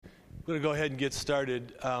going to go ahead and get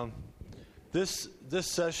started. This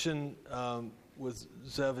session with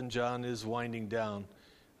Zev and John is winding down.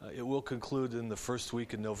 It will conclude in the first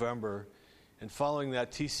week in November. And following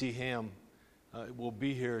that, T.C. Ham will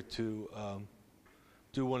be here to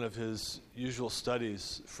do one of his usual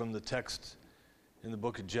studies from the text in the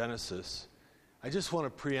book of Genesis. I just want to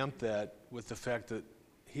preempt that with the fact that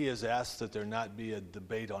he has asked that there not be a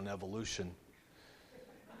debate on evolution.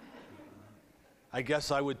 I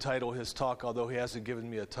guess I would title his talk, although he hasn't given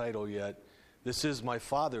me a title yet, "This is my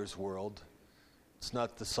Father's world." It's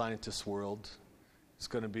not the scientist's world. It's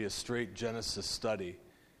going to be a straight Genesis study.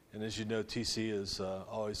 And as you know, TC is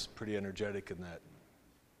always pretty energetic in that.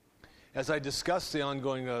 As I discuss the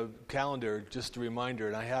ongoing calendar, just a reminder,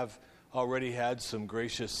 and I have already had some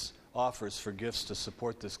gracious offers for gifts to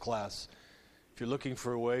support this class. If you're looking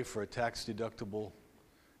for a way for a tax-deductible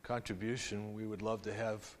contribution, we would love to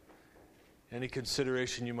have any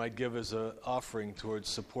consideration you might give as an offering towards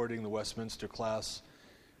supporting the Westminster class.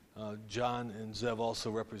 John and Zev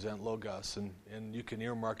also represent Logos, and you can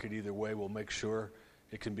earmark it either way. We'll make sure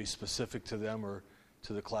it can be specific to them or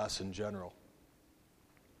to the class in general.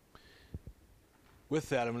 With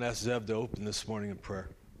that, I'm going to ask Zev to open this morning in prayer.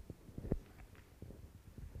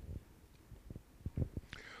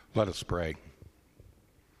 Let us pray.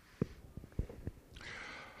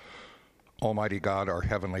 Almighty God, our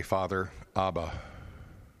Heavenly Father, Abba,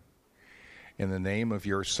 in the name of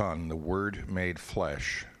your Son, the Word made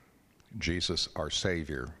flesh, Jesus our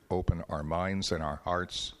Savior, open our minds and our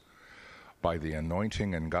hearts by the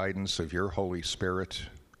anointing and guidance of your Holy Spirit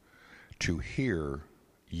to hear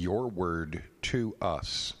your word to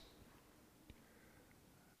us,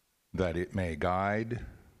 that it may guide,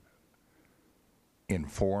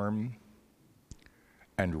 inform,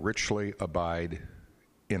 and richly abide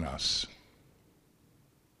in us.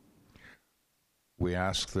 We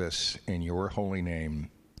ask this in your holy name,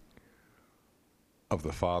 of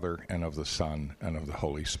the Father, and of the Son, and of the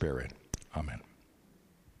Holy Spirit. Amen.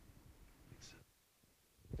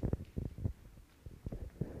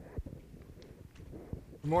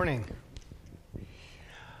 Good morning.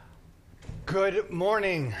 Good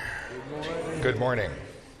morning. Good morning. Good morning.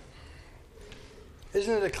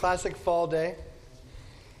 Isn't it a classic fall day?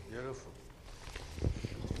 Beautiful.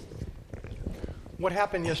 What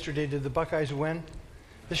happened yesterday? Did the Buckeyes win?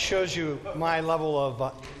 This shows you my level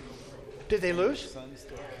of... Did they lose?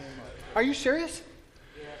 Are you serious?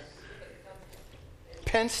 Yes.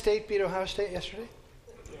 Penn State beat Ohio State yesterday?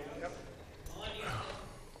 Yep.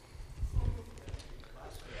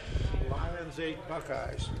 Lions ate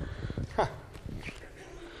Buckeyes. Huh.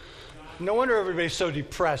 No wonder everybody's so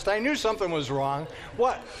depressed. I knew something was wrong.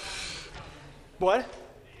 What? What?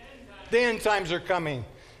 The end times are coming.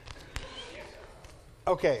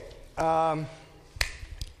 Okay.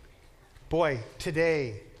 Boy,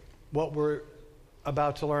 today, what we're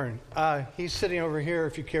about to learn. He's sitting over here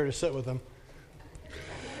if you care to sit with him.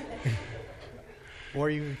 Or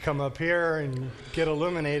you can come up here and get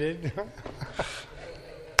illuminated.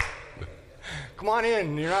 Come on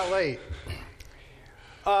in, you're not late.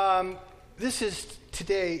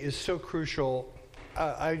 Today is so crucial.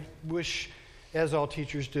 I wish, as all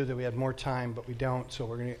teachers do, that we had more time, but we don't, so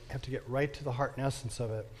we're going to have to get right to the heart and essence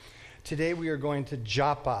of it. Today we are going to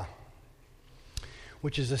Joppa,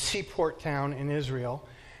 which is a seaport town in Israel.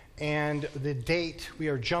 And the date, we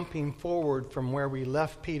are jumping forward from where we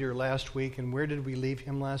left Peter last week. And where did we leave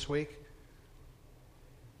him last week?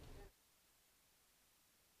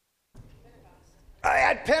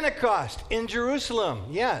 At Pentecost in Jerusalem,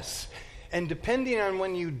 yes. And depending on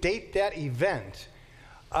when you date that event,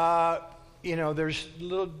 there's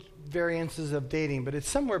little variances of dating, but it's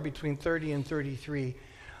somewhere between 30 and 33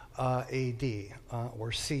 A.D.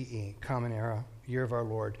 Or C.E., Common Era, Year of our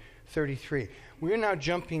Lord, 33. We're now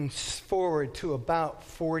jumping forward to about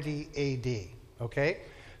 40 A.D., okay?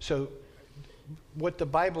 So what the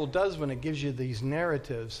Bible does when it gives you these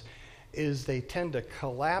narratives is they tend to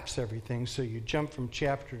collapse everything, so you jump from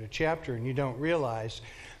chapter to chapter and you don't realize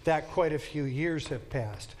that quite a few years have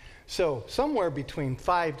passed. So somewhere between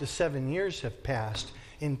 5 to 7 years have passed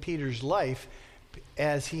in Peter's life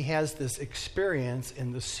as he has this experience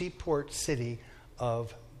in the seaport city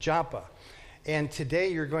of Joppa. And today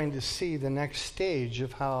you're going to see the next stage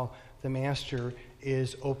of how the Master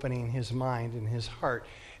is opening his mind and his heart.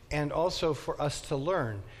 And also for us to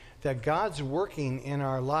learn that God's working in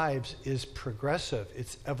our lives is progressive.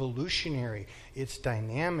 It's evolutionary. It's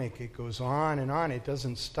dynamic. It goes on and on. It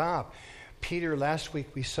doesn't stop. Peter, last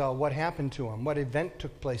week we saw what happened to him. What event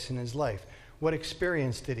took place in his life? What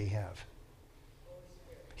experience did he have?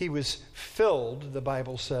 He was filled, the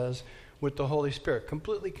Bible says, with the Holy Spirit,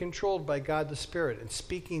 completely controlled by God the Spirit, and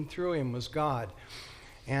speaking through him was God.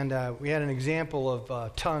 And we had an example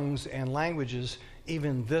of tongues and languages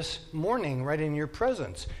even this morning right in your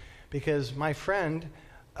presence, because my friend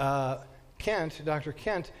Kent, Dr.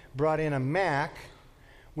 Kent, brought in a Mac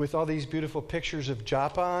with all these beautiful pictures of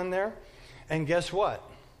Joppa on there, and guess what?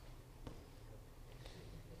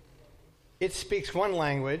 It speaks one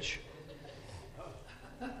language,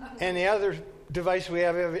 and the other device we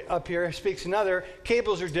have up here speaks another.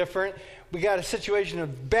 Cables are different. We got a situation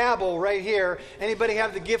of Babel right here. Anybody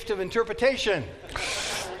have the gift of interpretation?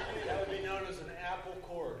 That would be known as an apple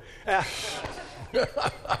cord.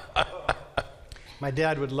 My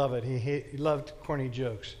dad would love it. He loved corny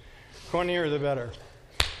jokes. Cornier the better.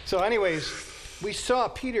 So anyways, we saw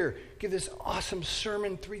Peter give this awesome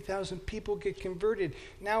sermon. 3,000 people get converted.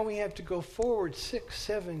 Now we have to go forward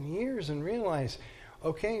 6-7 years and realize,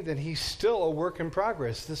 okay, that he's still a work in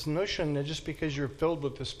progress. This notion that just because you're filled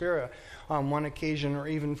with the Spirit on one occasion or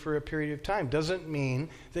even for a period of time doesn't mean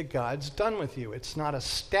that God's done with you. It's not a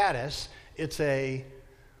status. It's a...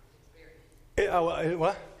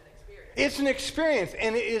 what? It's an experience,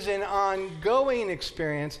 and it is an ongoing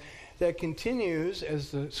experience that continues,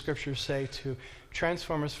 as the scriptures say, to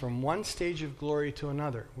transform us from one stage of glory to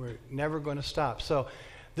another. We're never going to stop. So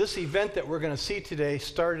this event that we're going to see today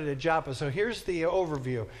started at Joppa. So here's the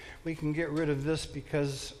overview. We can get rid of this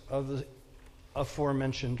because of the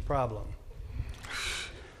aforementioned problem.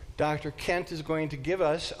 Dr. Kent is going to give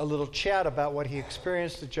us a little chat about what he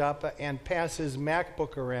experienced at Joppa and pass his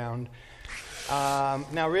MacBook around.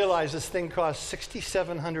 Now realize this thing costs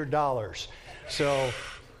 $6,700, so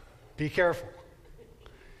be careful.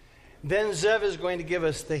 Then Zev is going to give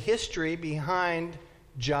us the history behind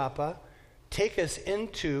Joppa, take us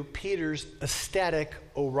into Peter's ecstatic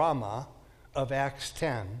orama of Acts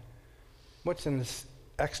 10. What's in this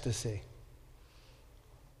ecstasy?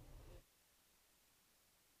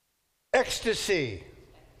 Ecstasy.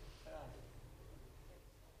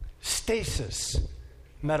 Stasis.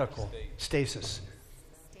 Medical. Stasis.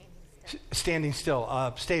 Standing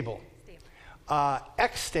still. Stable.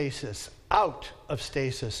 Ecstasis. Out of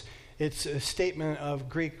stasis. It's a statement of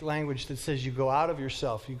Greek language that says you go out of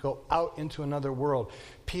yourself. You go out into another world.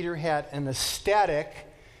 Peter had an ecstatic,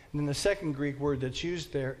 and then the second Greek word that's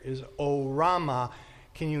used there is orama.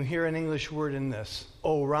 Can you hear an English word in this?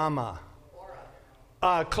 Orama.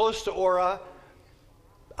 Aura. Close to aura.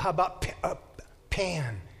 How about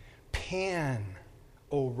pan? Panorama.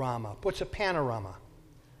 What's a panorama?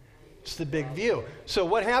 It's the big view. So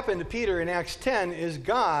what happened to Peter in Acts 10 is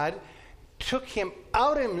God took him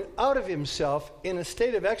out of himself in a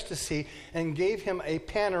state of ecstasy and gave him a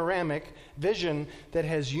panoramic vision that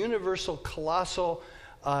has universal, colossal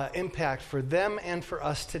impact for them and for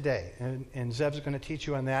us today. And Zev's going to teach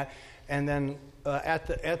you on that. And then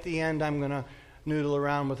at the end, I'm going to noodle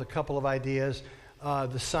around with a couple of ideas.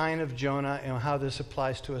 The sign of Jonah and how this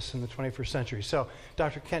applies to us in the 21st century. So,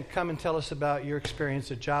 Dr. Kent, come and tell us about your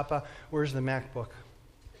experience at Joppa. Where's the MacBook?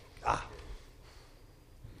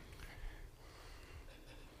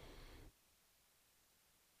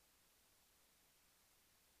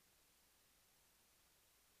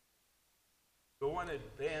 The one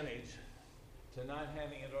advantage to not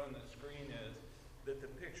having it on the screen is that the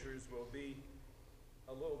pictures will be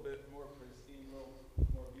a little bit more pristine, a little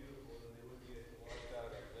more beautiful than they would be if you walked out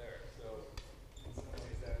up there. So in some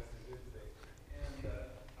ways that's a good thing. And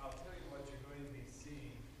I'll tell you what you're going to be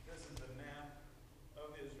seeing. This is a map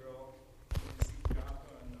of Israel. You can see Joppa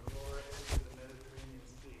on the lower edge of the Mediterranean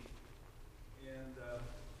Sea. And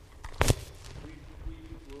we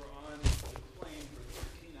were on the plane for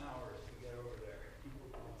 13 hours to get over there.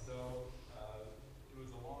 So it was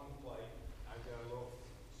a long flight. I've got a little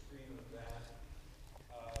screen of that.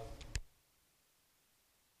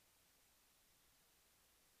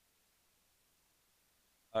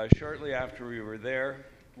 Shortly after we were there,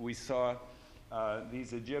 we saw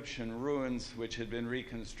these Egyptian ruins which had been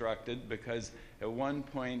reconstructed because at one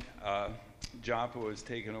point Joppa was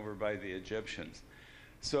taken over by the Egyptians.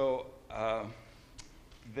 So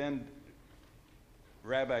then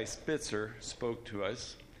Rabbi Spitzer spoke to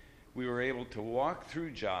us. We were able to walk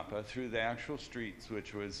through Joppa, through the actual streets,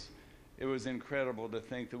 it was incredible to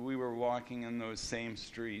think that we were walking in those same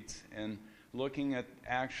streets and looking at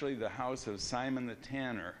actually the house of Simon the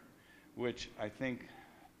Tanner, which I think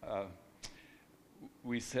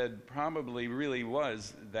we said probably really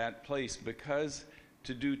was that place, because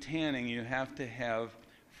to do tanning you have to have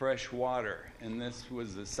fresh water, and this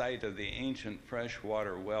was the site of the ancient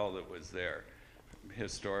freshwater well that was there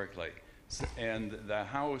historically. And the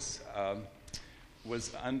house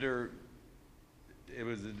was under it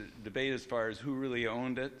was a debate as far as who really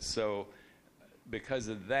owned it. So because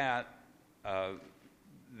of that,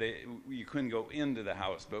 you couldn't go into the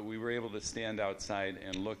house, but we were able to stand outside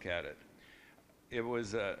and look at it. It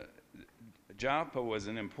was Joppa was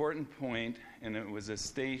an important point, and it was a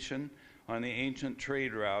station on the ancient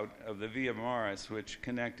trade route of the VII, which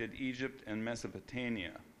connected Egypt and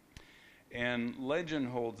Mesopotamia. And legend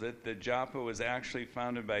holds it that Joppa was actually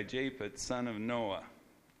founded by Japheth, son of Noah.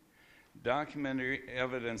 Documentary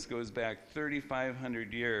evidence goes back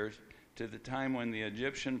 3,500 years to the time when the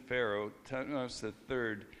Egyptian pharaoh Thutmose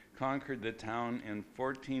III conquered the town in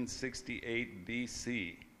 1468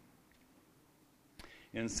 BC.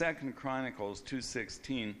 In 2 Chronicles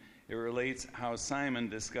 2:16, it relates how Simon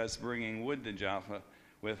discussed bringing wood to Joppa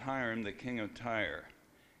with Hiram, the king of Tyre.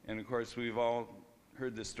 And of course, we've all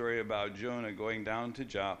heard the story about Jonah going down to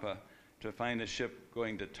Joppa to find a ship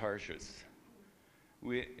going to Tarshish.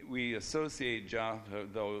 We associate Joppa,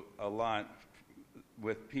 though, a lot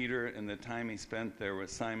with Peter and the time he spent there with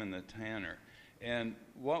Simon the tanner. And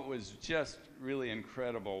what was just really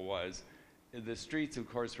incredible was the streets, of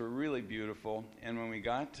course, were really beautiful. And when we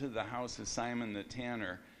got to the house of Simon the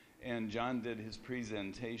tanner, and John did his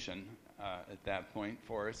presentation at that point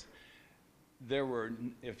for us, there were,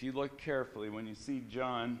 if you look carefully, when you see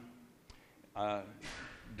John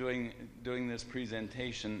doing this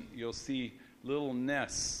presentation, you'll see little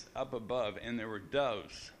nests up above, and there were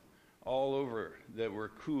doves all over that were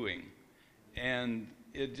cooing. And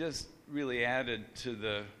it just really added to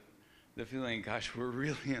the feeling, gosh, we're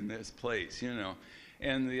really in this place, you know.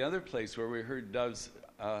 And the other place where we heard doves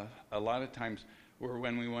a lot of times were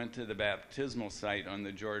when we went to the baptismal site on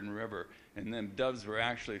the Jordan River, and then doves were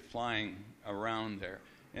actually flying around there.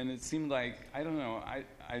 And it seemed like, I don't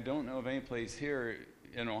know of any place here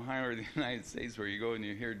in Ohio or the United States where you go and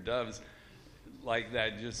you hear doves like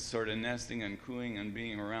that just sort of nesting and cooing and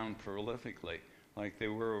being around prolifically like they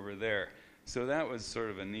were over there. So that was sort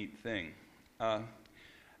of a neat thing.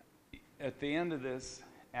 At the end of this,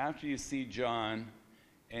 after you see John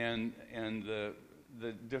and the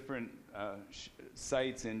different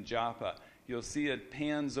sites in Joppa, you'll see it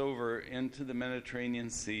pans over into the Mediterranean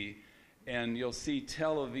Sea, and you'll see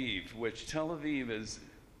Tel Aviv, which Tel Aviv is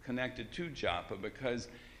connected to Joppa because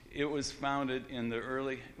it was founded in the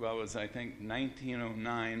early, well, it was, I think,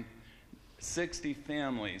 1909. 60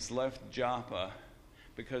 families left Joppa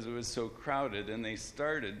because it was so crowded, and they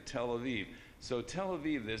started Tel Aviv. So Tel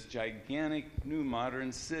Aviv, this gigantic new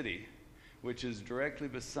modern city, which is directly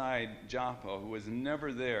beside Joppa, was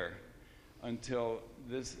never there until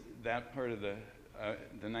that part of the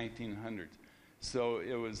 1900s. So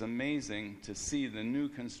it was amazing to see the new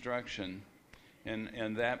construction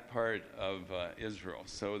in that part of Israel.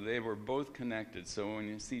 So they were both connected. So when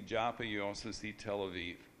you see Joppa, you also see Tel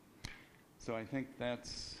Aviv. So I think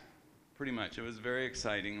that's pretty much. It was very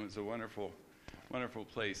exciting. It was a wonderful, wonderful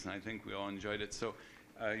place, and I think we all enjoyed it. So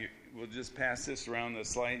we'll just pass this around. The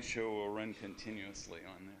slideshow will run continuously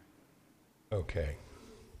on there. Okay.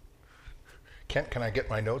 Kent, can I get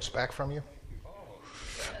my notes back from you?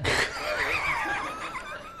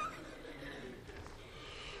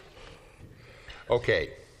 Okay.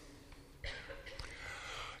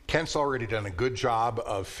 Kent's already done a good job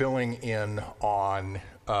of filling in on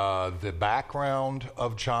the background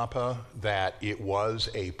of Joppa, that it was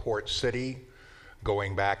a port city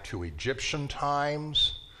going back to Egyptian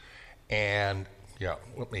times. And,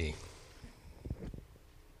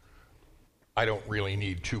 I don't really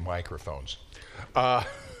need two microphones.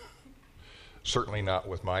 Certainly not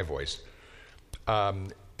with my voice.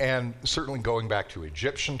 And certainly going back to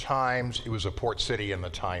Egyptian times, it was a port city in the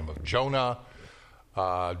time of Jonah,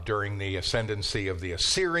 during the ascendancy of the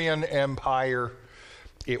Assyrian Empire.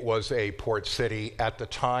 It was a port city at the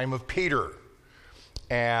time of Peter.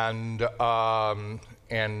 And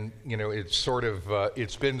it's sort of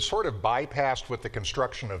it's been sort of bypassed with the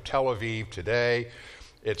construction of Tel Aviv today.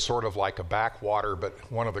 It's sort of like a backwater, but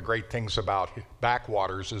one of the great things about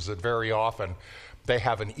backwaters is that very often they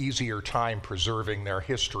have an easier time preserving their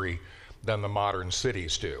history than the modern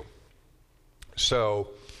cities do.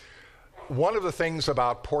 So one of the things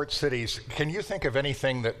about port cities, can you think of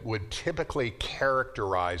anything that would typically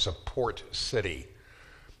characterize a port city,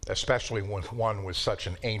 especially one with such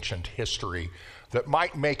an ancient history, that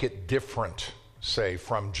might make it different, say,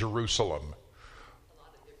 from Jerusalem?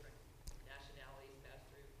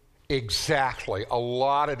 Exactly, a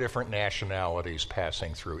lot of different nationalities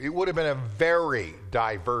passing through. It would have been a very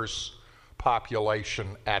diverse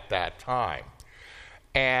population at that time.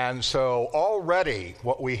 And so already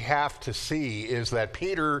what we have to see is that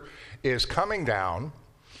Peter is coming down,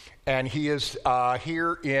 and he is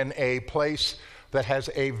here in a place that has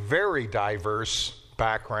a very diverse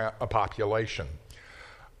background population.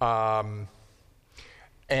 And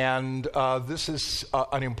this is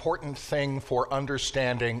an important thing for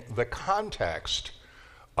understanding the context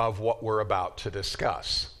of what we're about to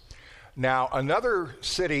discuss. Now, another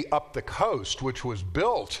city up the coast, which was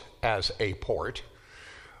built as a port,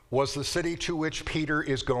 was the city to which Peter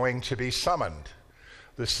is going to be summoned,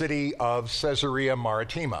 the city of Caesarea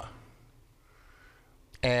Maritima.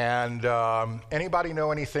 And anybody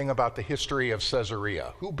know anything about the history of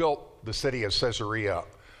Caesarea? Who built the city of Caesarea?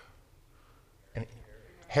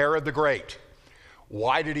 Herod the Great.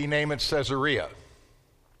 Why did he name it Caesarea?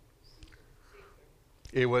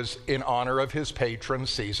 It was in honor of his patron,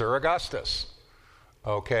 Caesar Augustus.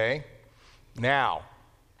 Okay? Now,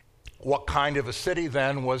 what kind of a city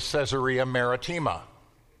then was Caesarea Maritima?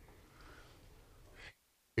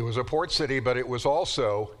 It was a port city, but it was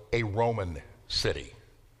also a Roman city.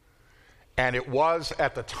 And it was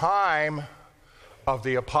at the time of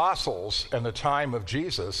the apostles and the time of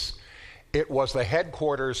Jesus, it was the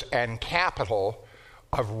headquarters and capital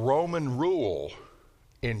of Roman rule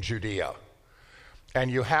in Judea. And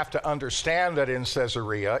you have to understand that in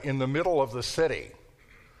Caesarea, in the middle of the city,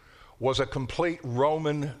 was a complete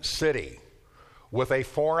Roman city with a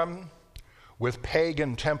forum, with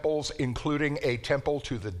pagan temples, including a temple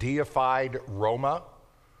to the deified Roma,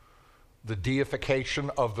 the deification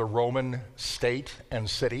of the Roman state and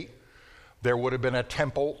city. There would have been a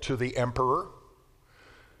temple to the emperor.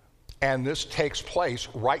 And this takes place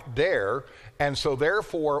right there. And so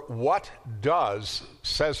therefore, what does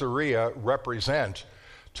Caesarea represent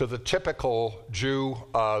to the typical Jew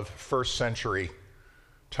of first century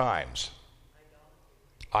times?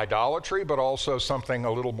 Idolatry, but also something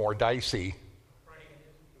a little more dicey.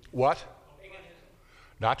 What? Paganism.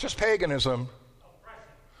 Not just paganism.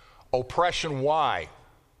 Oppression. Why?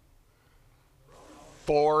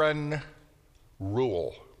 Foreign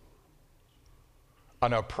rule.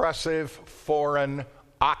 An oppressive, foreign,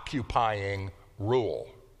 occupying rule.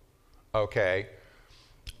 Okay?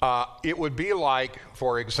 It would be like,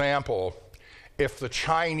 for example, if the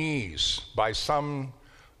Chinese, by some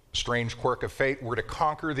strange quirk of fate, were to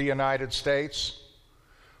conquer the United States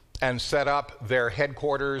and set up their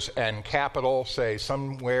headquarters and capital, say,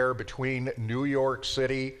 somewhere between New York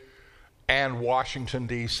City and Washington,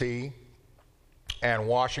 D.C., and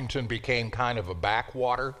Washington became kind of a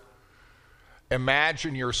backwater.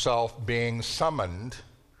 Imagine yourself being summoned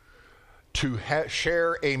to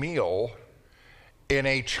share a meal in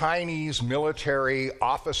a Chinese military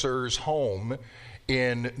officer's home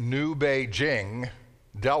in New Beijing,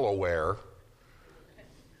 Delaware,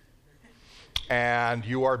 and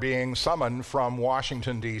you are being summoned from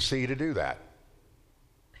Washington, D.C. to do that.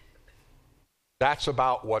 That's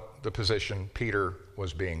about what the position Peter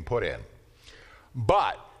was being put in.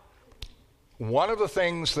 But one of the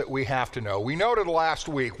things that we have to know, we noted last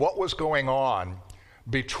week what was going on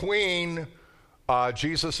between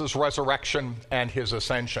Jesus' resurrection and his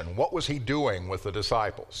ascension. What was he doing with the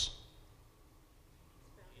disciples?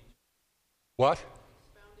 What?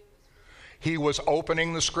 He was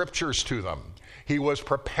opening the scriptures to them. He was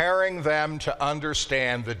preparing them to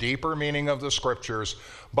understand the deeper meaning of the scriptures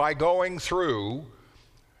by going through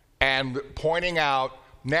and pointing out,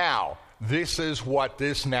 now, this is what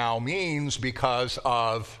this now means because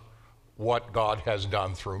of what God has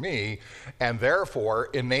done through me, and therefore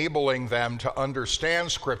enabling them to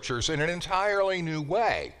understand scriptures in an entirely new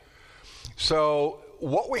way. So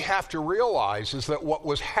what we have to realize is that what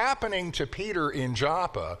was happening to Peter in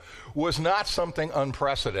Joppa was not something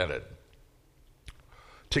unprecedented.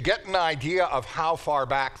 To get an idea of how far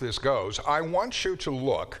back this goes, I want you to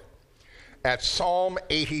look at Psalm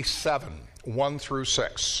 87, 1 through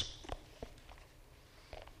 6.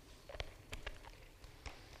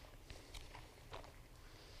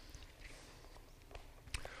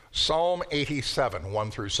 Psalm 87,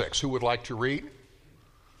 1 through 6. Who would like to read?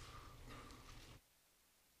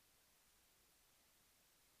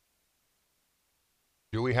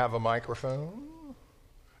 Do we have a microphone?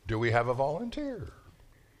 Do we have a volunteer?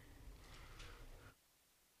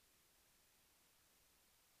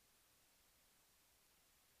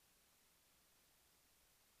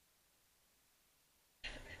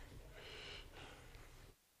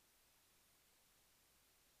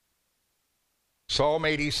 Psalm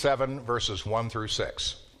 87, verses 1 through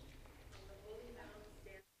 6.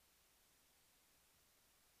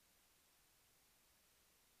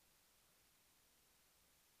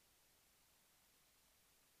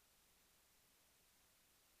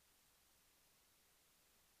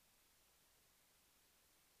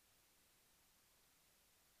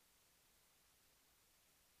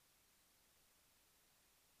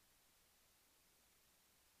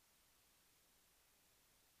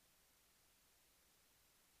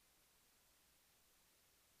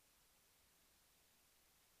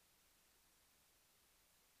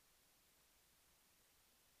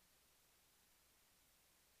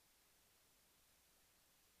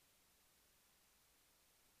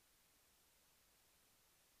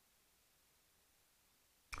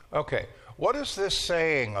 Okay, what is this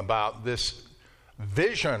saying about this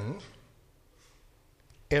vision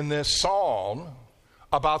in this psalm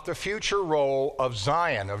about the future role of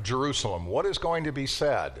Zion, of Jerusalem? What is going to be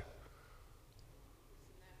said?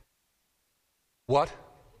 What?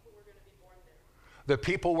 The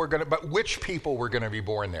people were going to, but which people were going to be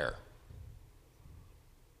born there?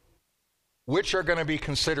 Which are going to be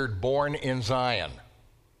considered born in Zion?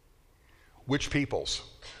 Which peoples?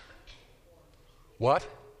 What?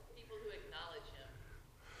 People who acknowledge him.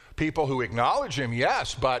 People who acknowledge him,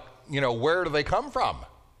 yes, but, where do they come from?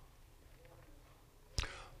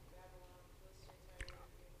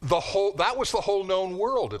 That was the whole known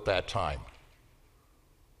world at that time.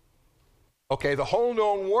 Okay, the whole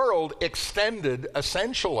known world extended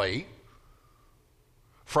essentially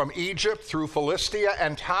from Egypt through Philistia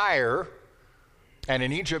and Tyre, and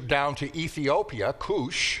in Egypt down to Ethiopia,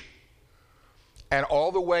 Cush, and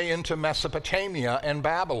all the way into Mesopotamia and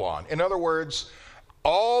Babylon. In other words,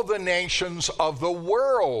 all the nations of the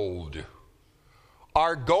world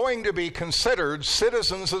are going to be considered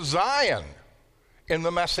citizens of Zion in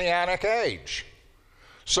the Messianic age.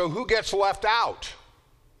 So who gets left out?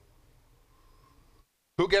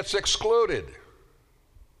 Who gets excluded?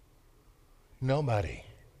 Nobody.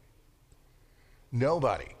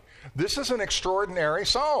 Nobody. This is an extraordinary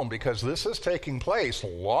psalm because this is taking place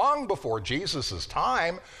long before Jesus'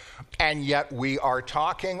 time, and yet we are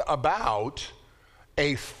talking about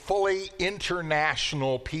a fully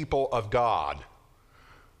international people of God.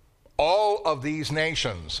 All of these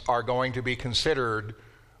nations are going to be considered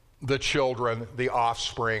the children, the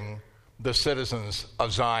offspring, the citizens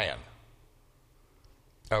of Zion.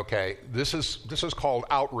 Okay, this is called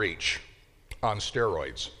outreach on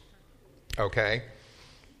steroids. Okay?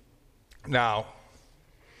 Now,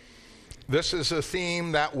 this is a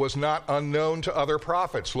theme that was not unknown to other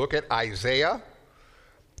prophets. Look at Isaiah,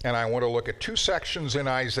 and I want to look at two sections in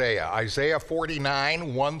Isaiah. Isaiah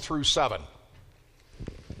 49, 1 through 7.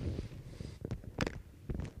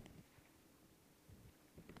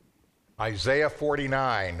 Isaiah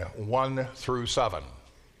 49, 1 through 7.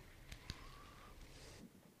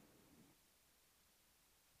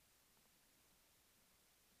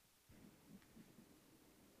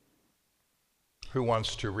 Who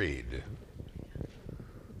wants to read?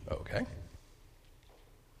 Okay.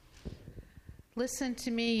 Listen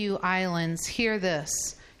to me, you islands. Hear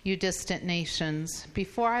this, you distant nations.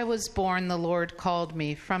 Before I was born, the Lord called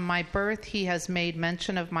me. From my birth, he has made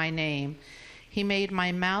mention of my name. He made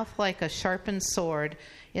my mouth like a sharpened sword.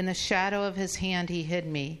 In the shadow of his hand, he hid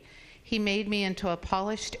me. He made me into a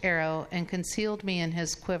polished arrow and concealed me in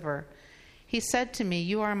his quiver. He said to me,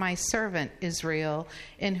 "You are my servant, Israel,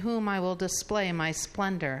 in whom I will display my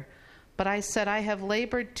splendor." But I said, "I have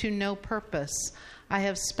labored to no purpose. I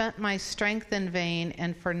have spent my strength in vain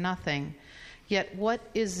and for nothing. Yet what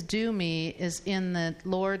is due me is in the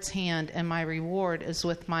Lord's hand, and my reward is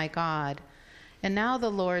with my God." And now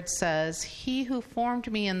the Lord says, "He who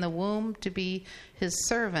formed me in the womb to be his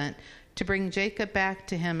servant, to bring Jacob back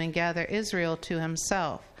to him and gather Israel to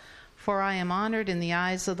himself. For I am honored in the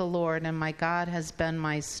eyes of the Lord, and my God has been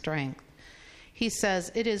my strength." He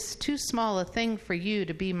says, "It is too small a thing for you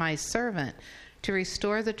to be my servant, to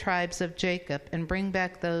restore the tribes of Jacob and bring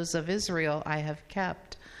back those of Israel I have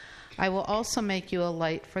kept. I will also make you a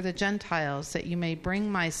light for the Gentiles, that you may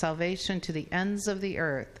bring my salvation to the ends of the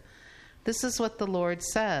earth." This is what the Lord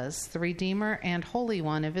says, the Redeemer and Holy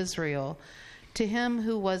One of Israel, to him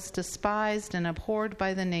who was despised and abhorred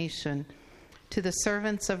by the nation, to the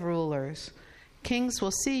servants of rulers. Kings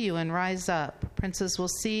will see you and rise up. Princes will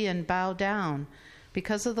see and bow down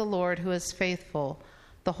because of the Lord who is faithful,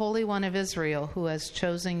 the Holy One of Israel who has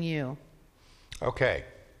chosen you. Okay.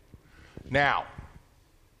 Now,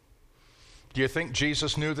 do you think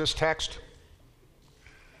Jesus knew this text?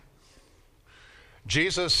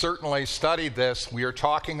 Jesus certainly studied this. We are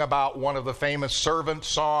talking about one of the famous servant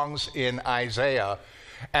songs in Isaiah.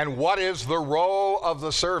 And what is the role of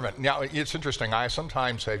the servant? Now, it's interesting. I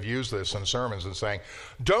sometimes have used this in sermons and saying,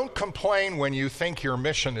 don't complain when you think your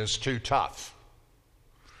mission is too tough.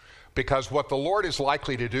 Because what the Lord is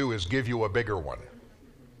likely to do is give you a bigger one.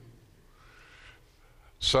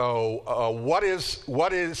 So what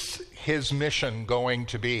is his mission going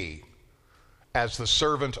to be as the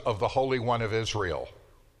servant of the Holy One of Israel?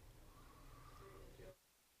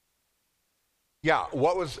 Yeah,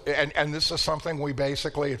 and this is something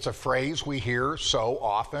it's a phrase we hear so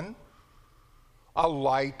often, a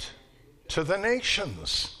light to the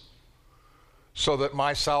nations, so that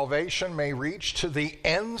my salvation may reach to the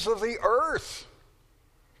ends of the earth.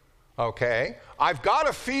 Okay? I've got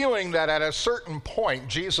a feeling that at a certain point,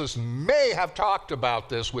 Jesus may have talked about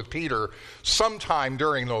this with Peter sometime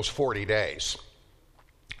during those 40 days.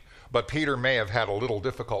 But Peter may have had a little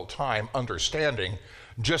difficult time understanding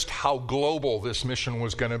just how global this mission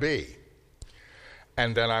was going to be.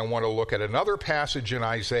 And then I want to look at another passage in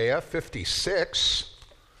Isaiah 56,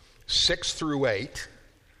 6 through 8.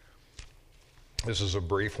 This is a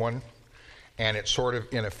brief one. And it sort of,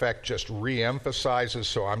 in effect, just re-emphasizes,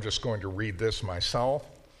 so I'm just going to read this myself.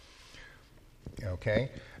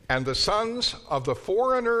 Okay? And the sons of the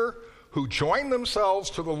foreigner who join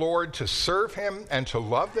themselves to the Lord to serve him and to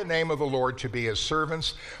love the name of the Lord, to be his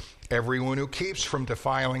servants, everyone who keeps from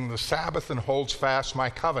defiling the Sabbath and holds fast my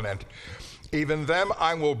covenant, even them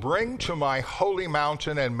I will bring to my holy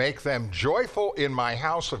mountain and make them joyful in my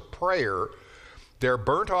house of prayer. Their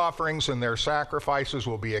burnt offerings and their sacrifices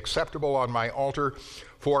will be acceptable on my altar,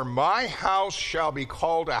 for my house shall be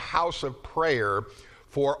called a house of prayer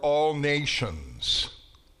for all nations.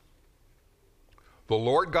 The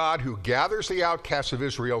Lord God who gathers the outcasts of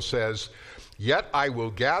Israel says, yet I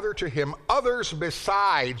will gather to him others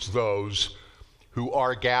besides those who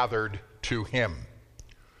are gathered to him.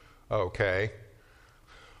 Okay.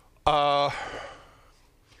 My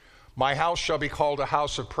house shall be called a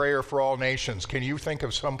house of prayer for all nations. Can you think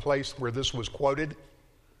of some place where this was quoted?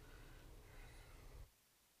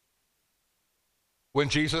 When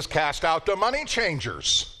Jesus cast out the money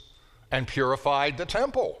changers and purified the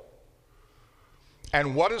temple.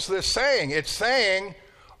 And what is this saying? It's saying,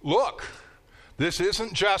 look, this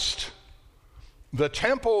isn't just the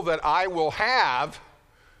temple that I will have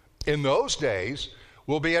in those days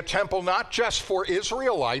will be a temple not just for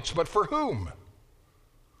Israelites, but for whom?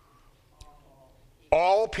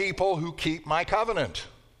 All people who keep my covenant.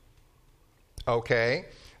 Okay?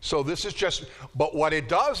 So this is just, but what it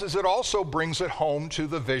does is it also brings it home to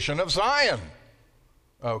the vision of Zion.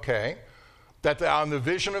 Okay? That on the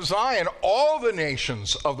vision of Zion, all the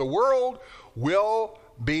nations of the world will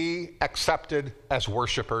be accepted as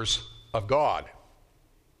worshipers of God.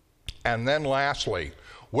 And then lastly,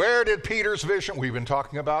 where did Peter's vision, we've been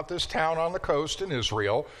talking about this town on the coast in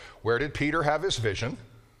Israel. Where did Peter have his vision?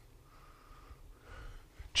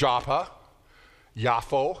 Joppa,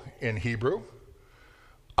 Yaffo in Hebrew.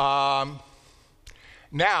 Now,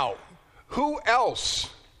 who else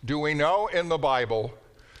do we know in the Bible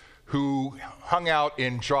who hung out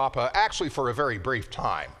in Joppa, actually for a very brief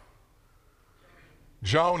time?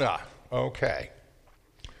 Jonah. Okay.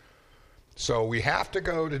 So we have to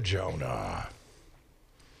go to Jonah.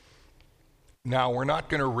 Now, we're not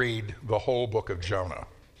going to read the whole book of Jonah.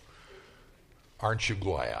 Aren't you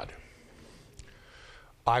glad?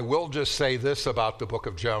 I will just say this about the book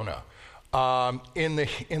of Jonah. In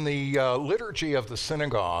the liturgy of the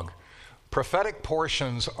synagogue, prophetic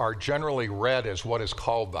portions are generally read as what is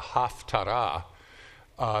called the haftarah,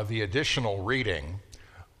 the additional reading,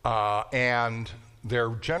 and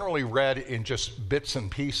they're generally read in just bits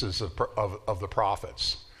and pieces of the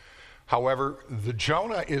prophets. However, the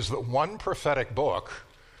Jonah is the one prophetic book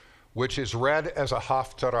which is read as a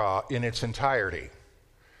haftarah in its entirety.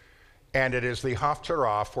 And it is the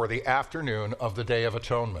haftarah for the afternoon of the Day of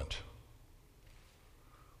Atonement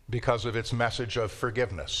because of its message of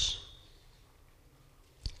forgiveness,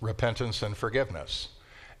 repentance and forgiveness.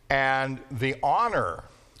 And the honor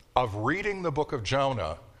of reading the book of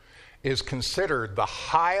Jonah is considered the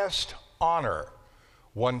highest honor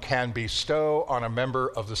one can bestow on a member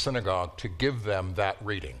of the synagogue to give them that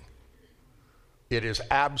reading. It is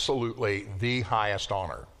absolutely the highest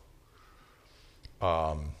honor.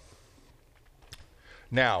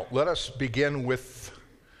 Now, let us begin with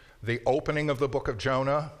the opening of the book of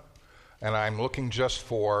Jonah, and I'm looking just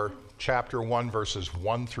for chapter 1, verses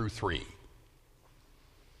 1 through 3.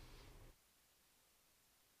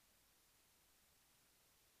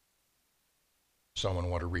 Someone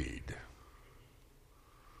want to read?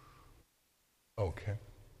 Okay.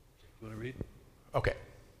 You want to read? Okay.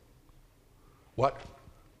 What?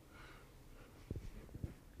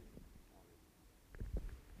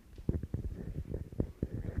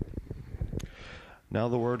 Now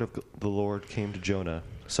the word of the Lord came to Jonah,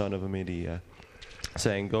 son of Amittai,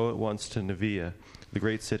 saying, Go at once to Nineveh, the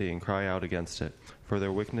great city, and cry out against it, for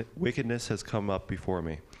their wickedness has come up before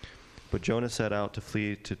me. But Jonah set out to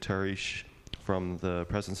flee to Tarshish from the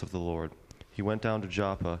presence of the Lord. He went down to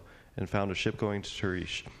Joppa and found a ship going to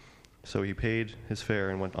Tarshish. So he paid his fare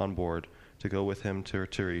and went on board to go with him to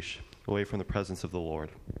Tarshish, away from the presence of the Lord.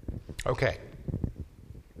 Okay.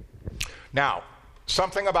 Now,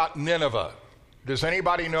 something about Nineveh. Does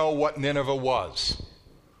anybody know what Nineveh was?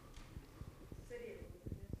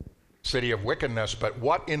 city of wickedness, but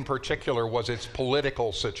what in particular was its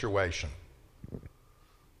political situation?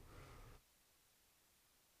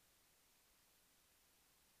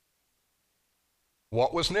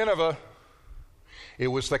 What was Nineveh? It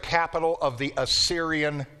was the capital of the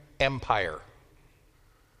Assyrian Empire.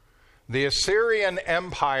 The Assyrian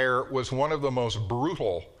Empire was one of the most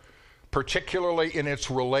brutal, particularly in its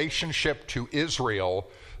relationship to Israel,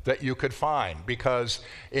 that you could find. Because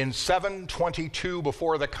in 722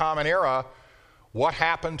 before the Common Era, what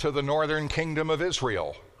happened to the northern kingdom of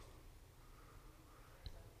Israel?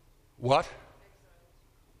 What?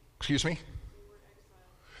 Excuse me?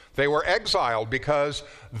 They were exiled because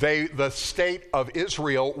the state of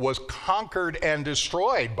Israel was conquered and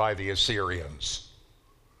destroyed by the Assyrians.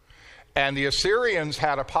 And the Assyrians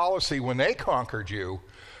had a policy when they conquered you.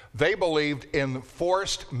 They believed in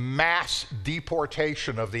forced mass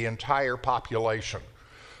deportation of the entire population.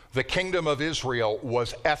 The kingdom of Israel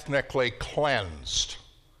was ethnically cleansed.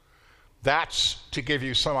 That's to give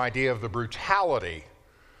you some idea of the brutality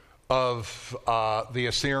of the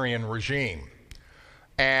Assyrian regime.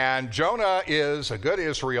 And Jonah is a good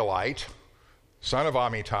Israelite, son of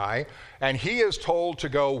Amittai, and he is told to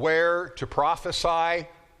go where to prophesy?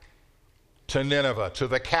 To Nineveh, to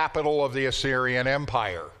the capital of the Assyrian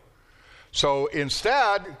Empire. So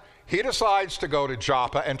instead, he decides to go to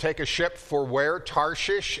Joppa and take a ship for where?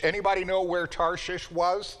 Tarshish. Anybody know where Tarshish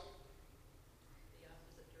was?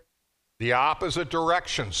 The opposite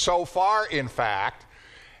direction. So far, in fact,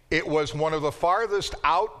 it was one of the farthest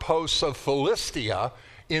outposts of Philistia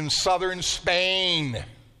in southern Spain.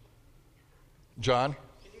 John?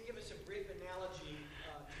 Can you give us a brief analogy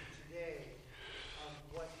to today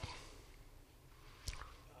of what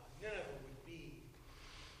Nineveh would be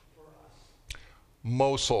for us?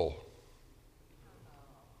 Mosul.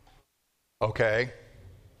 Okay.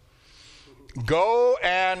 Go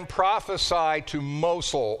and prophesy to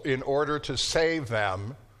Mosul in order to save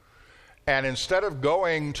them. And instead of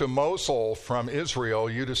going to Mosul from Israel,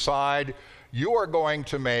 you decide you are going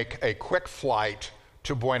to make a quick flight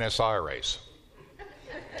to Buenos Aires.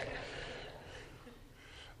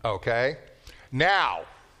 Okay? Now,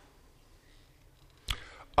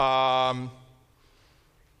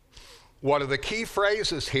 one of the key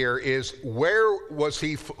phrases here is what was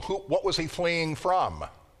he fleeing from?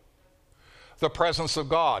 The presence of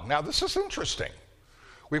God. Now, this is interesting.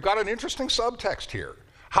 We've got an interesting subtext here.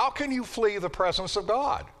 How can you flee the presence of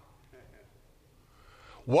God?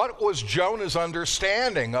 What was Jonah's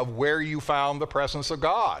understanding of where you found the presence of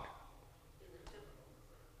God?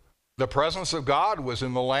 The presence of God was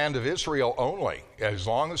in the land of Israel only. As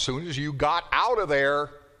soon as you got out of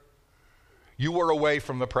there, you were away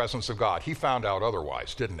from the presence of God. He found out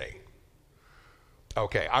otherwise, didn't he?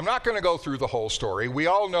 Okay, I'm not going to go through the whole story. We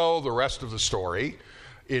all know the rest of the story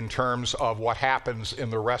in terms of what happens in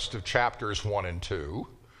the rest of chapters 1 and 2.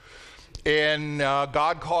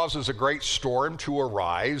 God causes a great storm to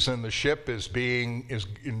arise, and the ship is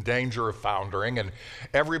in danger of foundering, and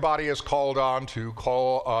everybody is called on to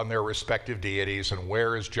call on their respective deities. And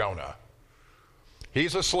where is Jonah?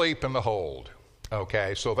 He's asleep in the hold.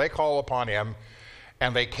 Okay, so they call upon him,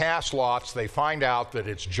 and they cast lots. They find out that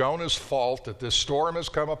it's Jonah's fault that this storm has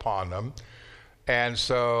come upon them, and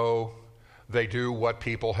so they do what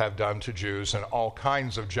people have done to Jews in all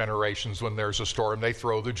kinds of generations. When there's a storm, they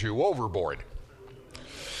throw the Jew overboard.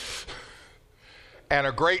 And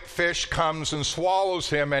a great fish comes and swallows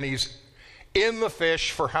him, and he's in the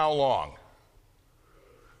fish for how long?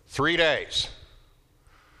 3 days.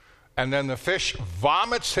 And then the fish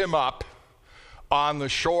vomits him up on the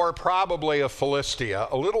shore, probably of Philistia,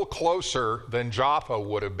 a little closer than Joppa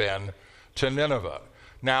would have been to Nineveh.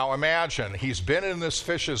 Now imagine, he's been in this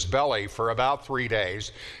fish's belly for about 3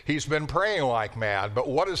 days. He's been praying like mad, but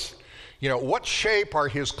what shape are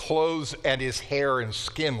his clothes and his hair and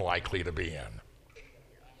skin likely to be in?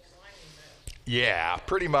 Yeah,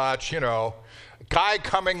 pretty much, Guy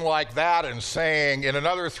coming like that and saying, in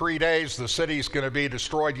another 3 days the city's going to be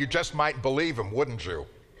destroyed, you just might believe him, wouldn't you?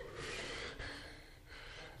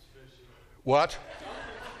 What?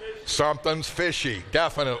 Something's fishy,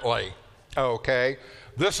 definitely. Okay.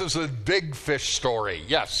 This is a big fish story.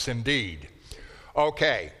 Yes, indeed.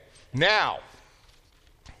 Okay. Now,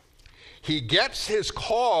 he gets his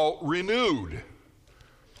call renewed.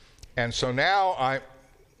 And so now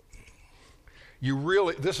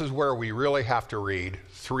this is where we really have to read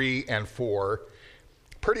 3 and 4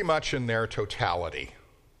 pretty much in their totality.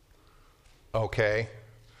 Okay?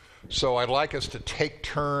 So I'd like us to take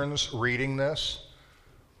turns reading this.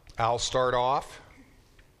 I'll start off.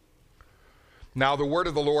 Now the word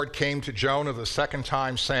of the Lord came to Jonah the second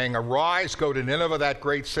time, saying, Arise, go to Nineveh, that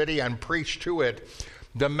great city, and preach to it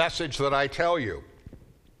the message that I tell you.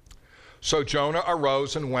 So Jonah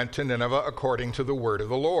arose and went to Nineveh according to the word of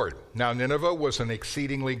the Lord. Now Nineveh was an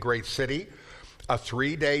exceedingly great city, a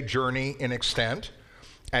 3-day journey in extent,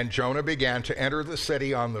 and Jonah began to enter the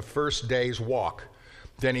city on the first day's walk.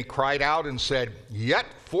 Then he cried out and said, Yet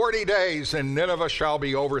 40 days, and Nineveh shall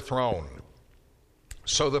be overthrown.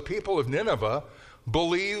 So the people of Nineveh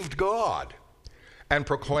believed God and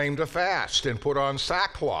proclaimed a fast and put on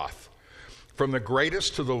sackcloth, from the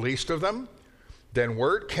greatest to the least of them. Then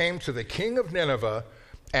word came to the king of Nineveh,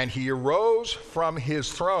 and he arose from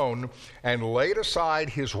his throne and laid aside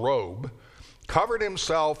his robe, covered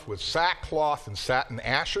himself with sackcloth and satin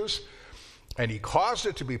ashes, and he caused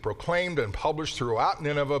it to be proclaimed and published throughout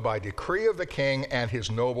Nineveh by decree of the king and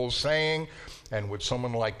his nobles, saying, and would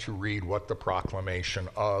someone like to read what the proclamation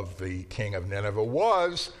of the king of Nineveh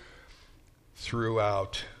was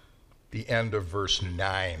throughout the end of verse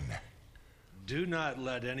 9? Do not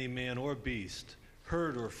let any man or beast,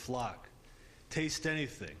 herd or flock, taste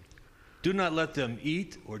anything. Do not let them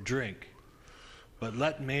eat or drink, but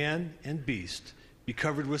let man and beast be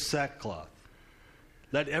covered with sackcloth.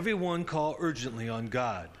 Let everyone call urgently on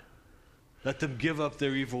God. Let them give up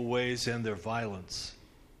their evil ways and their violence.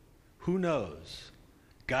 Who knows?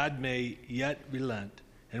 God may yet relent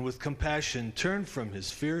and with compassion turn from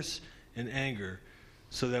his fierce and anger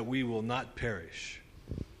so that we will not perish.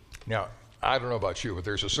 Now, I don't know about you, but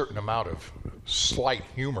there's a certain amount of slight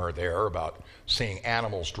humor there about seeing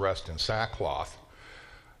animals dressed in sackcloth.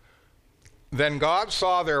 Then God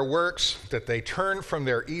saw their works, that they turned from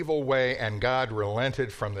their evil way, and God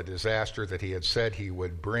relented from the disaster that he had said he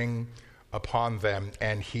would bring upon them,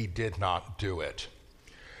 and he did not do it.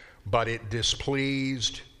 But it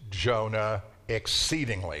displeased Jonah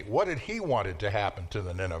exceedingly. What did he wanted to happen to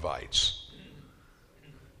the Ninevites?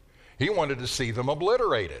 He wanted to see them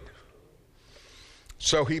obliterated.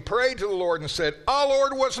 So he prayed to the Lord and said, "Oh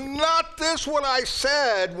Lord, was not this what I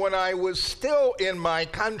said when I was still in my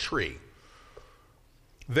country?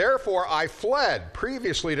 Therefore I fled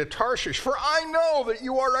previously to Tarshish, for I know that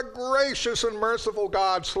you are a gracious and merciful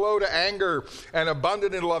God, slow to anger and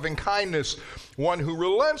abundant in loving kindness, one who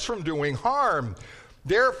relents from doing harm.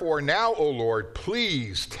 Therefore now, O Lord,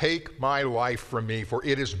 please take my life from me, for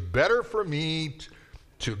it is better for me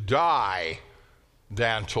to die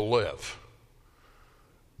than to live."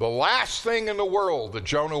 The last thing in the world that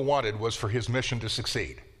Jonah wanted was for his mission to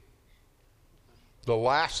succeed. The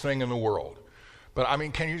last thing in the world. But I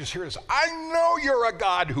mean, can you just hear this? I know you're a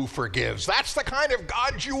God who forgives. That's the kind of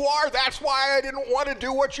God you are. That's why I didn't want to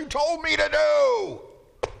do what you told me to do.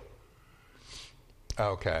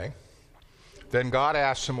 Okay. Then God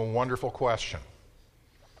asks him a wonderful question.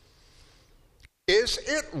 Is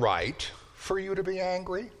it right for you to be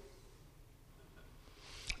angry?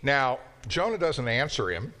 Now, Jonah doesn't answer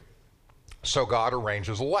him, so God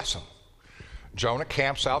arranges a lesson. Jonah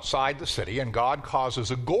camps outside the city, and God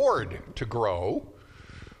causes a gourd to grow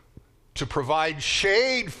to provide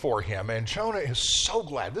shade for him. And Jonah is so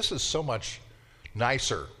glad. This is so much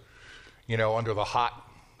nicer, under the hot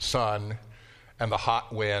sun and the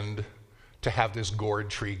hot wind, to have this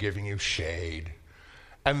gourd tree giving you shade.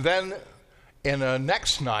 And then in the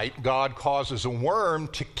next night, God causes a worm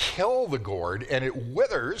to kill the gourd, and it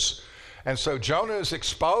withers. And so Jonah is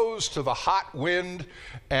exposed to the hot wind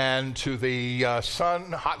and to the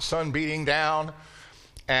hot sun beating down.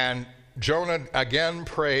 And Jonah again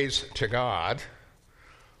prays to God.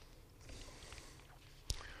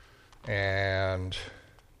 And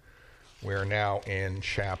we're now in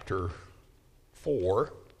chapter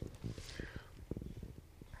 4.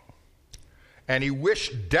 And he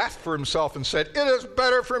wished death for himself and said, "It is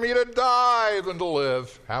better for me to die than to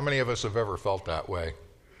live." How many of us have ever felt that way?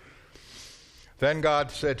 Then God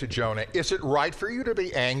said to Jonah, "Is it right for you to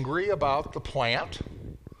be angry about the plant?"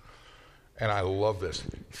 And I love this.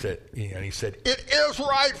 He said, "It is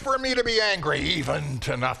right for me to be angry, even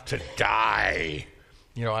enough to die."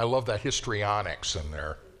 I love that histrionics in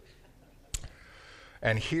there.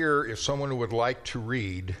 And here, if someone would like to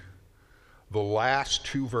read the last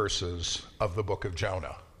 2 verses of the book of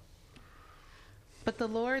Jonah. But the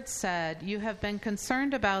Lord said, "You have been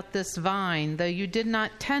concerned about this vine, though you did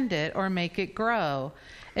not tend it or make it grow.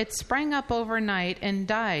 It sprang up overnight and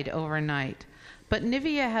died overnight. But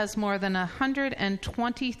Nineveh has more than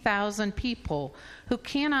 120,000 people who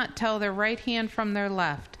cannot tell their right hand from their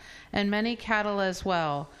left, and many cattle as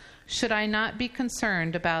well. Should I not be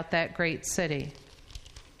concerned about that great city?"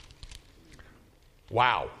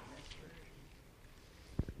 Wow.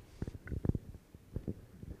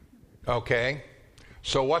 Okay?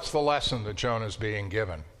 So what's the lesson that Jonah's being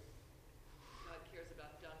given? God cares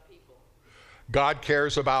about dumb people. God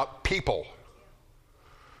cares about people.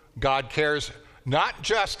 God cares not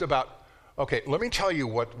just about... Okay, let me tell you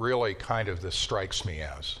what really kind of this strikes me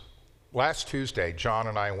as. Last Tuesday, John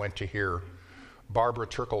and I went to hear Barbara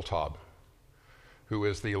Turkeltaub, who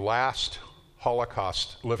is the last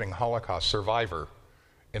living Holocaust survivor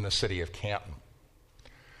in the city of Canton.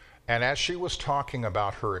 And as she was talking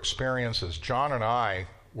about her experiences, John and I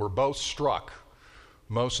were both struck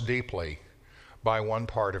most deeply by one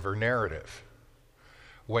part of her narrative.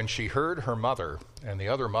 When she heard her mother and the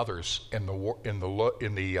other mothers in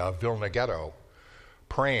the Vilna ghetto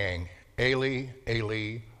praying, Eli,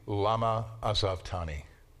 Eli, lama azavtani,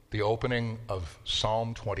 the opening of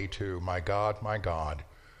Psalm 22, my God,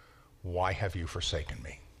 why have you forsaken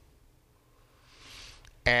me?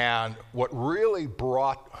 And what really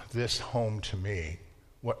brought this home to me,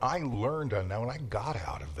 what I learned and what I got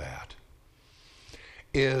out of that,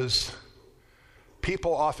 is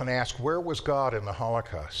people often ask, where was God in the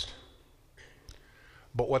Holocaust?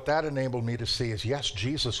 But what that enabled me to see is, yes,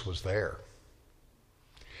 Jesus was there.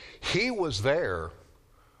 He was there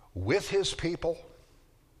with his people,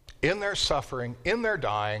 in their suffering, in their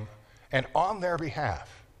dying, and on their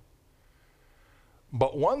behalf.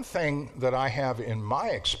 But one thing that I have in my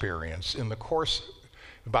experience, in the course,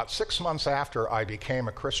 about 6 months after I became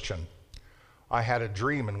a Christian, I had a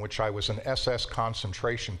dream in which I was an SS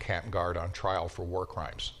concentration camp guard on trial for war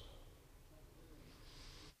crimes.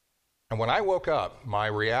 And when I woke up, my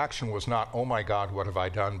reaction was not, oh my God, what have I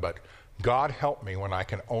done? But God help me when I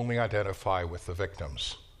can only identify with the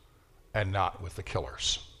victims and not with the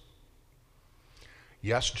killers.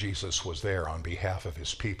 Yes, Jesus was there on behalf of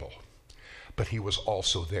his people, but he was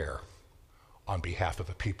also there on behalf of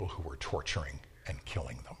the people who were torturing and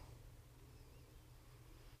killing them.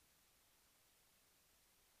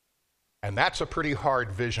 And that's a pretty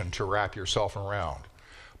hard vision to wrap yourself around,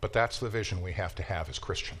 but that's the vision we have to have as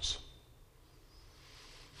Christians.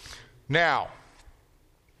 Now,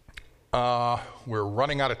 we're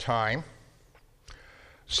running out of time,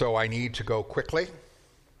 so I need to go quickly.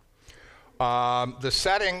 The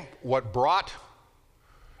setting, what brought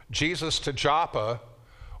Jesus to Joppa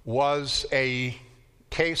was a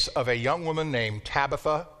case of a young woman named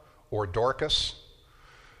Tabitha, or Dorcas,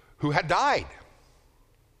 who had died.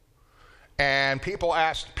 And people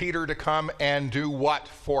asked Peter to come and do what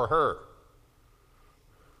for her?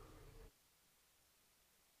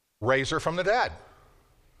 Raise her from the dead.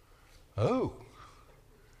 Oh.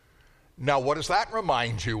 Now, what does that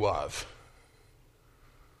remind you of?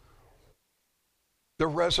 The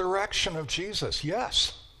resurrection of Jesus,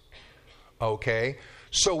 yes. Okay,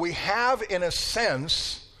 so we have, in a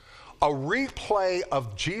sense, a replay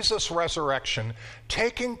of Jesus' resurrection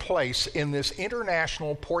taking place in this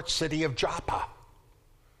international port city of Joppa.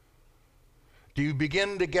 Do you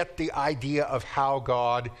begin to get the idea of how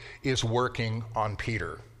God is working on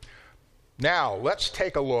Peter? Now, let's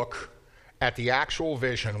take a look at the actual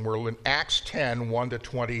vision. We're in Acts 10, 1 to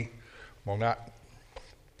 20. Well, not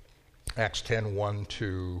Acts 10, 1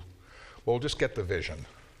 to... We'll just get the vision.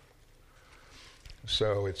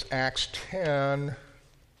 So it's Acts 10.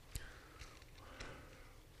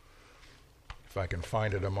 If I can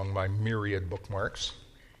find it among my myriad bookmarks.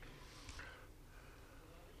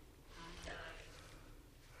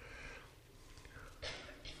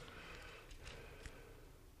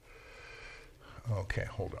 Okay,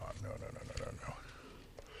 hold on. No.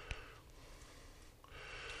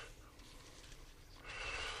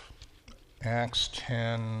 Acts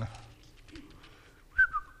 10.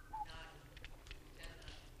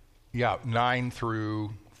 Yeah, 9 through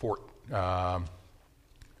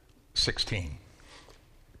 16.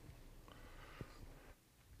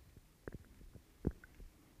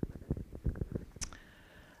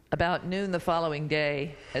 About noon the following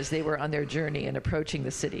day, as they were on their journey and approaching the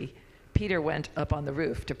city, Peter went up on the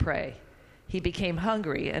roof to pray. He became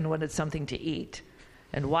hungry and wanted something to eat.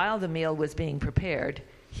 And while the meal was being prepared,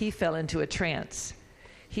 he fell into a trance.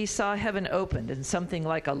 He saw heaven opened and something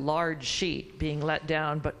like a large sheet being let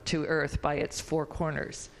down to earth by its four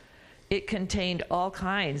corners. It contained all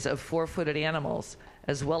kinds of four-footed animals,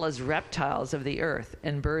 as well as reptiles of the earth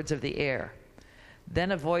and birds of the air.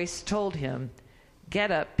 Then a voice told him,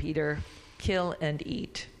 "Get up, Peter, kill and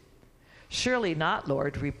eat." "Surely not,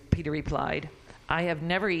 Lord," Peter replied. "I have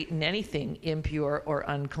never eaten anything impure or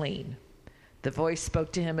unclean." The voice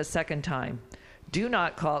spoke to him a second time. "Do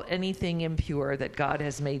not call anything impure that God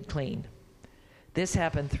has made clean." This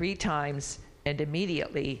happened 3 times, and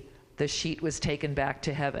immediately the sheet was taken back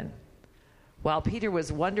to heaven. While Peter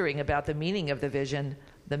was wondering about the meaning of the vision,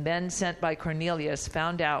 the men sent by Cornelius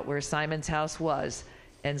found out where Simon's house was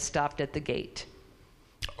and stopped at the gate.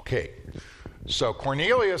 Okay, so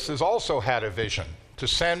Cornelius has also had a vision to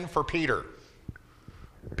send for Peter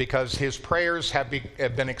because his prayers have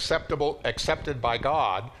been accepted by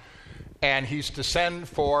God, and he's to send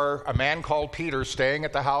for a man called Peter staying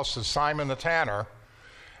at the house of Simon the tanner.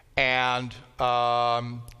 And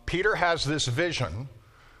Peter has this vision.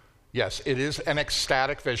 Yes, it is an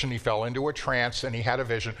ecstatic vision. He fell into a trance and he had a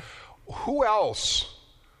vision. Who else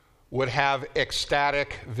would have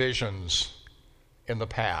ecstatic visions in the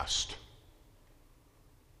past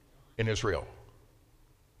in Israel?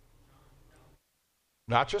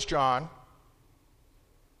 Not just John.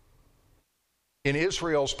 In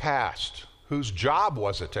Israel's past, whose job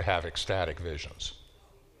was it to have ecstatic visions?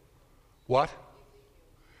 What?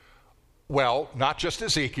 Well, not just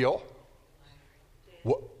Ezekiel.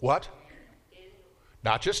 What?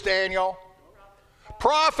 Not just Daniel.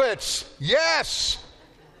 Prophets, yes.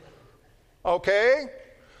 Okay?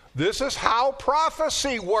 This is how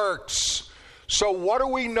prophecy works. So what do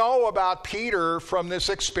we know about Peter from this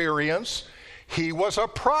experience? He was a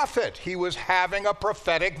prophet. He was having a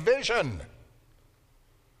prophetic vision.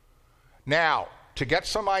 Now, to get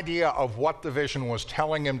some idea of what the vision was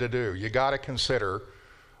telling him to do, you got to consider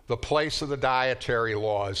the place of the dietary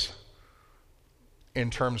laws in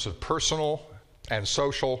terms of personal and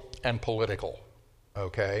social and political.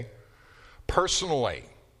 Okay? Personally,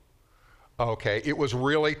 okay, it was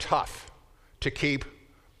really tough to keep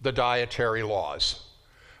the dietary laws.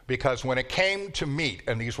 Because when it came to meat,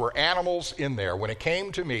 and these were animals in there, when it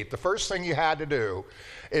came to meat, the first thing you had to do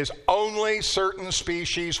is only certain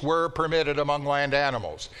species were permitted among land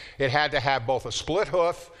animals. It had to have both a split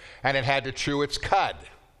hoof and it had to chew its cud.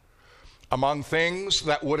 Among things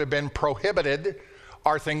that would have been prohibited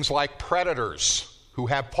are things like predators who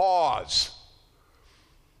have paws.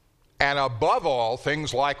 And above all,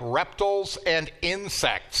 things like reptiles and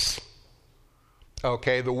insects.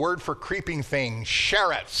 Okay, the word for creeping thing,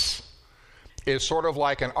 sheretz, is sort of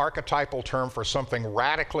like an archetypal term for something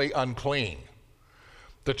radically unclean.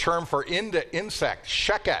 The term for insect,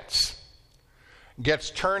 sheketz, gets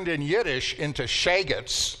turned in Yiddish into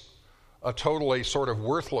shagets, a totally sort of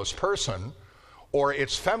worthless person, or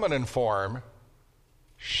its feminine form,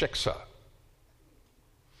 shiksa.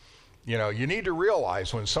 You know, you need to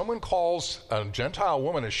realize when someone calls a Gentile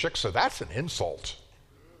woman a shiksa, that's an insult.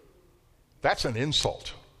 That's an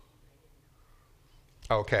insult.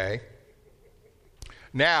 Okay?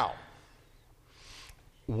 Now,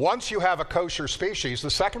 once you have a kosher species, the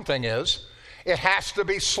second thing is it has to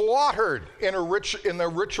be slaughtered in the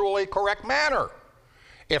ritually correct manner.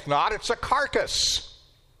 If not, it's a carcass.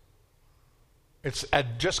 It's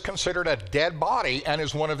just considered a dead body and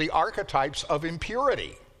is one of the archetypes of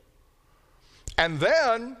impurity. And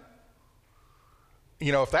then,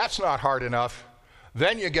 you know, if that's not hard enough,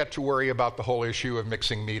 then you get to worry about the whole issue of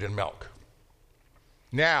mixing meat and milk.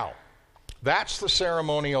 Now, that's the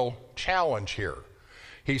ceremonial challenge here.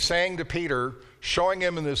 He's saying to Peter, showing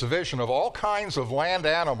him in this vision of all kinds of land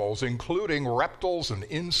animals, including reptiles and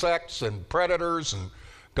insects and predators and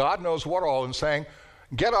God knows what all, and saying,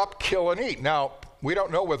 get up, kill, and eat. Now, we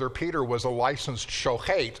don't know whether Peter was a licensed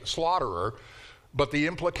shochet, slaughterer, but the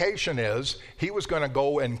implication is he was going to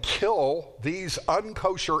go and kill these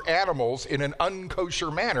unkosher animals in an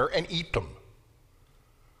unkosher manner and eat them.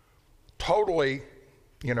 Totally,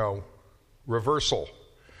 you know, reversal.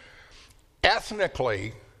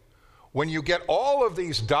 Ethnically, when you get all of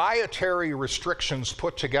these dietary restrictions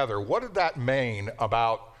put together, what did that mean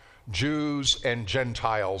about Jews and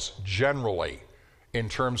Gentiles generally in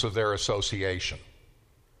terms of their association?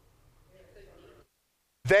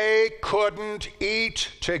 They couldn't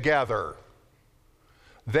eat together.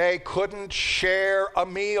 They couldn't share a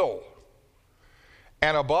meal.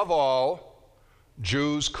 And above all,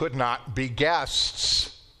 Jews could not be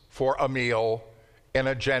guests for a meal in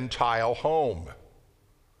a Gentile home.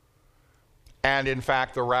 And in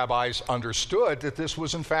fact, the rabbis understood that this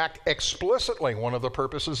was in fact explicitly one of the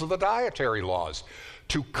purposes of the dietary laws,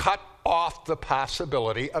 to cut off the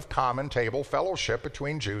possibility of common table fellowship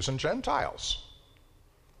between Jews and Gentiles.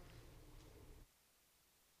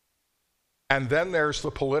 And then there's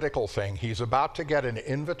the political thing. He's about to get an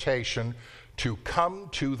invitation to come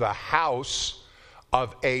to the house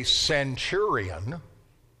of a centurion,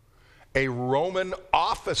 a Roman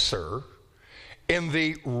officer in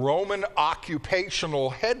the Roman occupational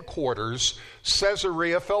headquarters,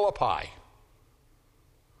 Caesarea Philippi.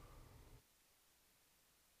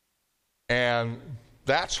 And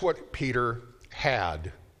that's what Peter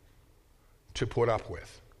had to put up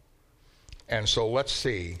with. And so let's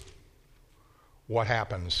see what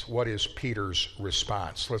happens? What is Peter's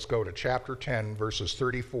response? Let's go to chapter 10, verses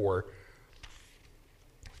 34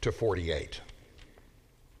 to 48.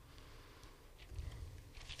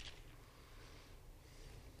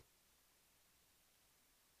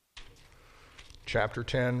 Chapter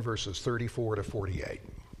 10, verses 34 to 48.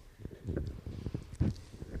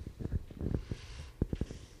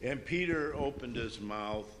 And Peter opened his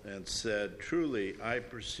mouth and said, "Truly I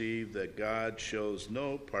perceive that God shows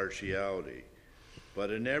no partiality, but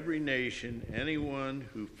in every nation anyone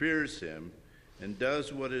who fears him and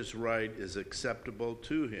does what is right is acceptable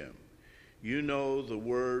to him. You know the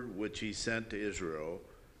word which he sent to Israel,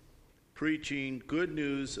 preaching good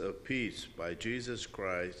news of peace by Jesus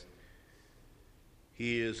Christ.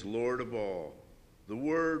 He is Lord of all. The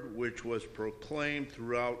word which was proclaimed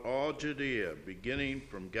throughout all Judea, beginning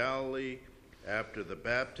from Galilee after the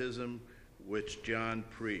baptism which John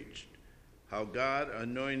preached, how God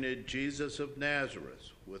anointed Jesus of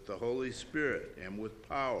Nazareth with the Holy Spirit and with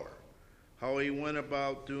power, how he went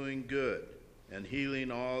about doing good and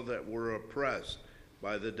healing all that were oppressed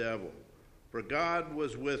by the devil. For God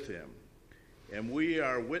was with him. And we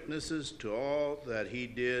are witnesses to all that he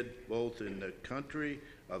did, both in the country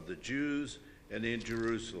of the Jews and in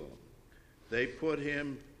Jerusalem. They put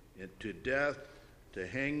him to death, to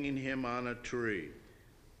hanging him on a tree.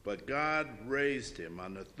 But God raised him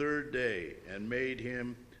on the third day and made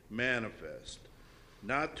him manifest,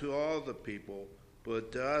 not to all the people,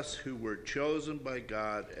 but to us who were chosen by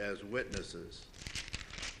God as witnesses,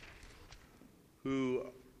 who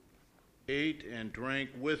ate and drank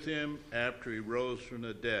with him after he rose from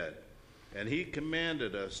the dead. And he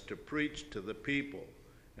commanded us to preach to the people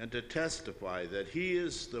and to testify that he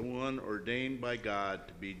is the one ordained by God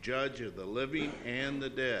to be judge of the living and the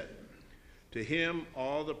dead. To him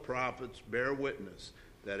all the prophets bear witness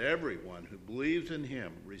that everyone who believes in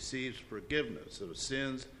him receives forgiveness of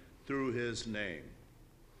sins through his name."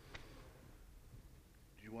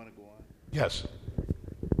 Do you want to go on? Yes.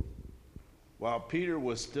 While Peter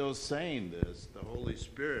was still saying this, the Holy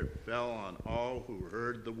Spirit fell on all who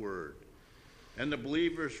heard the word. And the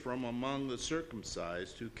believers from among the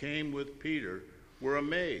circumcised who came with Peter were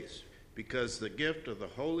amazed, because the gift of the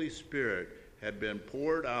Holy Spirit had been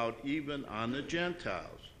poured out even on the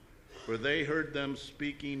Gentiles. For they heard them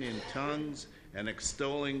speaking in tongues and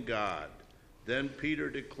extolling God. Then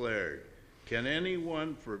Peter declared, "Can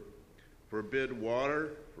anyone forbid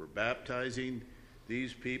water for baptizing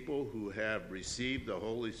these people who have received the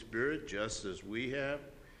Holy Spirit just as we have?"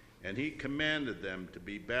 And he commanded them to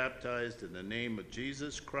be baptized in the name of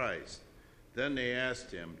Jesus Christ. Then they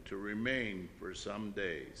asked him to remain for some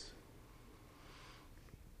days.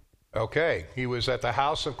 Okay, he was at the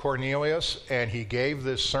house of Cornelius, and he gave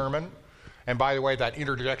this sermon. And by the way, that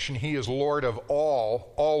interjection, he is Lord of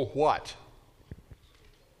all what?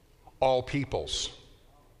 All peoples.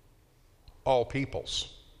 All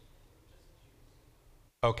peoples.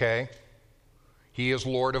 Okay? He is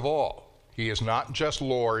Lord of all. He is not just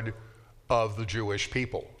Lord of the Jewish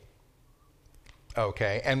people.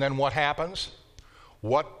 Okay, and then what happens?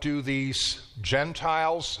 What do these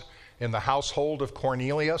Gentiles in the household of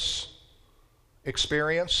Cornelius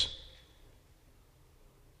experience?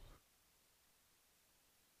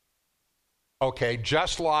 Okay,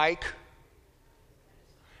 just like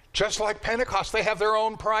Pentecost, they have their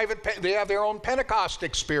own Pentecost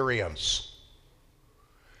experience.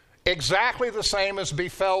 Exactly the same as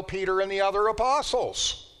befell Peter and the other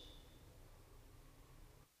apostles.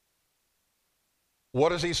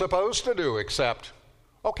 What is he supposed to do except,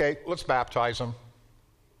 okay, let's baptize him?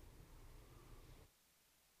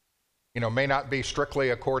 May not be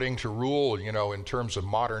strictly according to rule, in terms of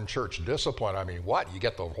modern church discipline. I mean, what? You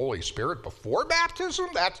get the Holy Spirit before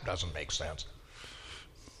baptism? That doesn't make sense.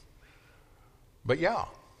 But yeah.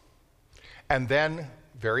 And then,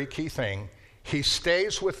 very key thing, he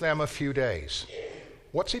stays with them a few days.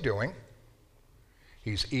 What's he doing?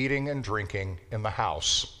 He's eating and drinking in the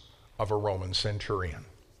house of a Roman centurion.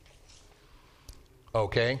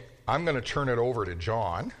 Okay, I'm going to turn it over to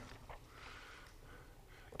John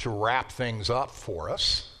to wrap things up for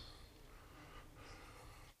us.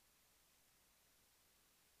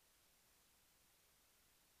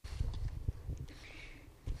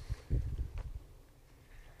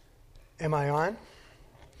 Am I on?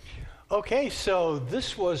 Okay, so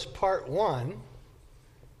this was part 1,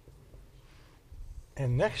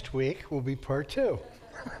 and next week will be part 2,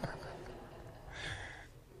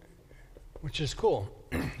 which is cool.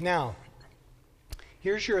 Now,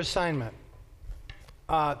 here's your assignment,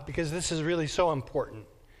 because this is really so important.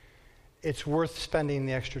 It's worth spending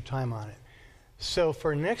the extra time on it. So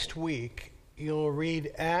for next week, you'll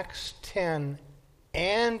read Acts 10,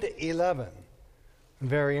 and 11.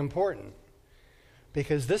 Very important.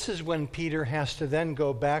 Because this is when Peter has to then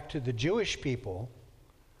go back to the Jewish people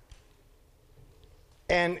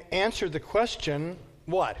and answer the question,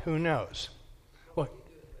 what? Who knows?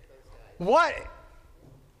 What?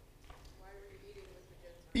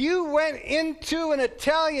 You went into an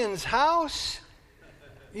Italian's house?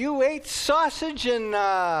 You ate sausage and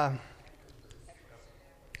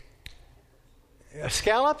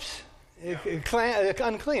scallops?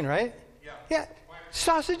 Unclean, right? Yeah.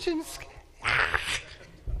 Sausage and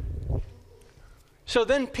So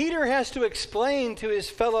then Peter has to explain to his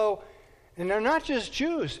fellow, and they're not just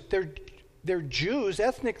Jews, they're Jews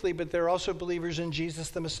ethnically, but they're also believers in Jesus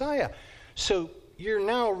the Messiah. So you're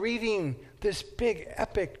now reading this big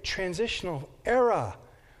epic transitional era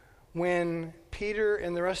when Peter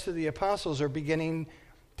and the rest of the apostles are beginning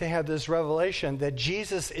to have this revelation that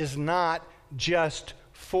Jesus is not just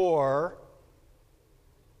for...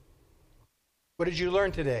 What did you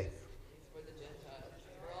learn today?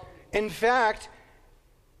 In fact,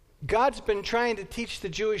 God's been trying to teach the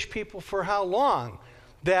Jewish people for how long?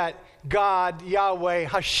 That God, Yahweh,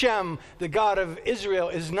 Hashem, the God of Israel,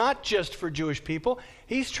 is not just for Jewish people.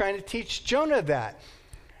 He's trying to teach Jonah that.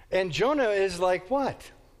 And Jonah is like,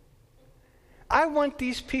 what? I want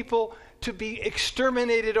these people to be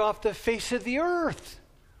exterminated off the face of the earth.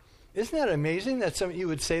 Isn't that amazing that you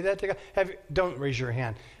would say that to God? Don't raise your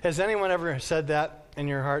hand. Has anyone ever said that in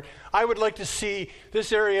your heart? I would like to see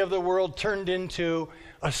this area of the world turned into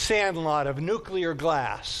a sandlot of nuclear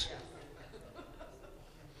glass.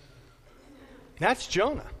 That's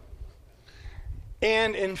Jonah.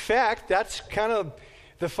 And in fact, that's kind of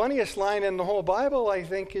the funniest line in the whole Bible, I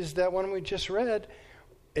think, is that one we just read.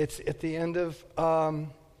 It's at the end of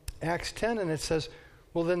Acts 10, and it says,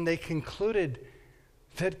 well, then they concluded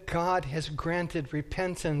that God has granted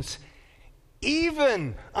repentance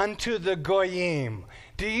even unto the Goyim.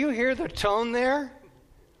 Do you hear the tone there?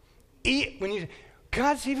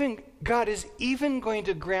 God is even going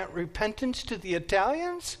to grant repentance to the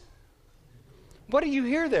Italians? What do you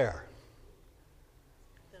hear there?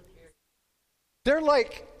 They're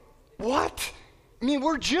like, what? I mean,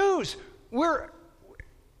 we're Jews. We're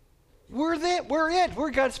it.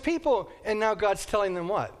 We're God's people. And now God's telling them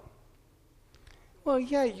what? Well,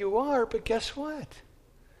 yeah, you are, but guess what?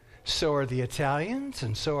 So are the Italians,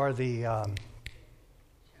 and so are the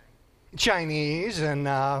Chinese,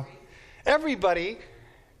 and everybody,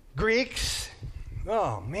 Greeks.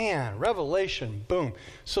 Oh, man, Revelation, boom.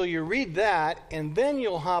 So you read that, and then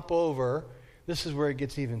you'll hop over, this is where it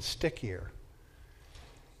gets even stickier,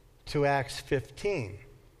 to Acts 15.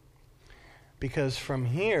 Because from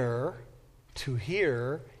here to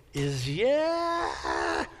here is,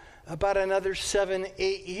 about another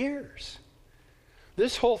 7-8 years.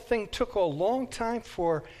 This whole thing took a long time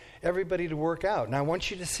for everybody to work out. And I want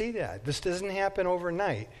you to see that. This doesn't happen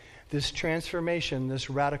overnight. This transformation, this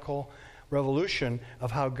radical revolution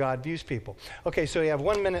of how God views people. Okay, so you have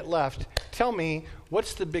 1 minute left. Tell me,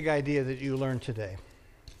 what's the big idea that you learned today?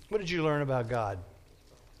 What did you learn about God?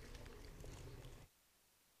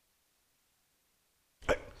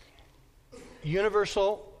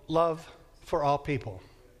 Universal love for all people.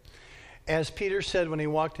 As Peter said when he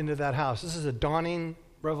walked into that house, this is a dawning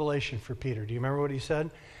revelation for Peter. Do you remember what he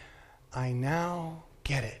said? I now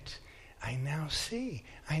get it. I now see.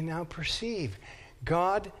 I now perceive.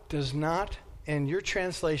 God does not, and your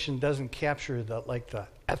translation doesn't capture the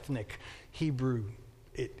ethnic Hebrew.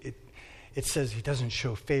 It says he doesn't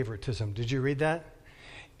show favoritism. Did you read that?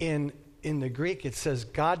 In the Greek, it says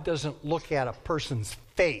God doesn't look at a person's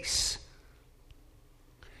face.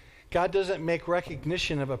 God doesn't make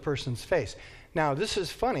recognition of a person's face. Now, this is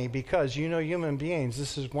funny because, human beings,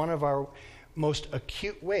 this is one of our most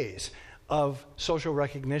acute ways of social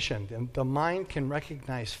recognition. And the mind can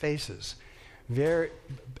recognize faces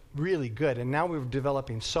really good. And now we're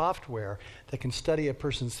developing software that can study a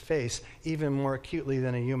person's face even more acutely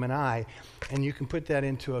than a human eye. And you can put that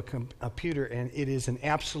into a computer, and it is an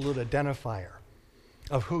absolute identifier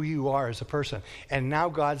of who you are as a person. And now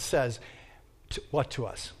God says, what to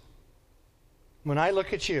us? When I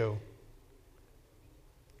look at you,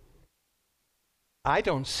 I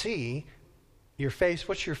don't see your face.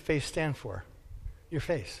 What's your face stand for? Your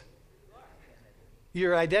face.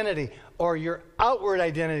 Your identity, or your outward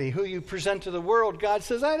identity, who you present to the world. God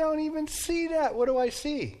says, I don't even see that. What do I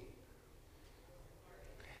see?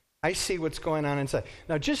 I see what's going on inside.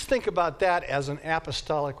 Now just think about that as an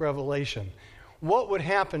apostolic revelation. What would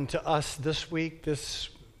happen to us this week, this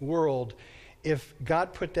world, if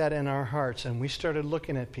God put that in our hearts and we started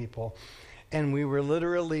looking at people and we were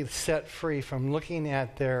literally set free from looking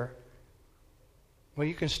at their Well,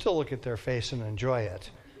 you can still look at their face and enjoy it.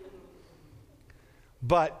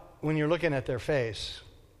 But when you're looking at their face,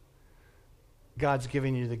 God's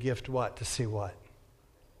giving you the gift what? To see what?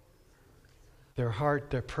 Their heart,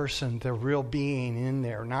 their person, their real being in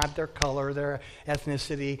there, not their color, their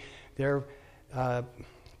ethnicity, their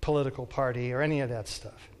political party, or any of that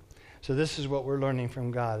stuff. So this is what we're learning from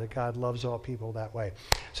God, that God loves all people that way.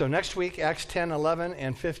 So next week, Acts 10, 11,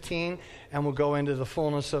 and 15, and we'll go into the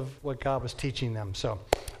fullness of what God was teaching them. So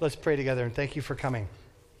let's pray together, and thank you for coming.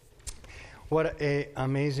 What an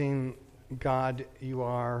amazing God you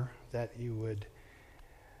are, that you would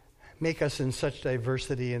make us in such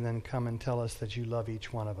diversity and then come and tell us that you love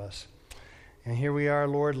each one of us. And here we are,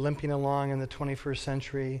 Lord, limping along in the 21st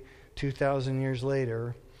century, 2,000 years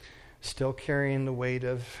later, still carrying the weight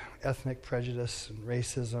of ethnic prejudice and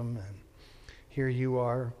racism. And here you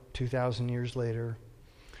are, 2,000 years later,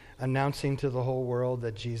 announcing to the whole world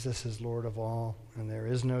that Jesus is Lord of all, and there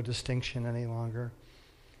is no distinction any longer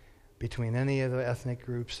between any of the ethnic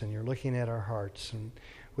groups, and you're looking at our hearts. And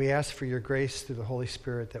we ask for your grace through the Holy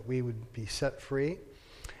Spirit that we would be set free,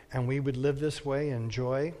 and we would live this way in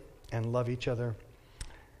joy and love each other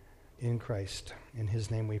in Christ. In his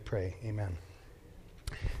name we pray. Amen.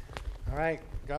 All right.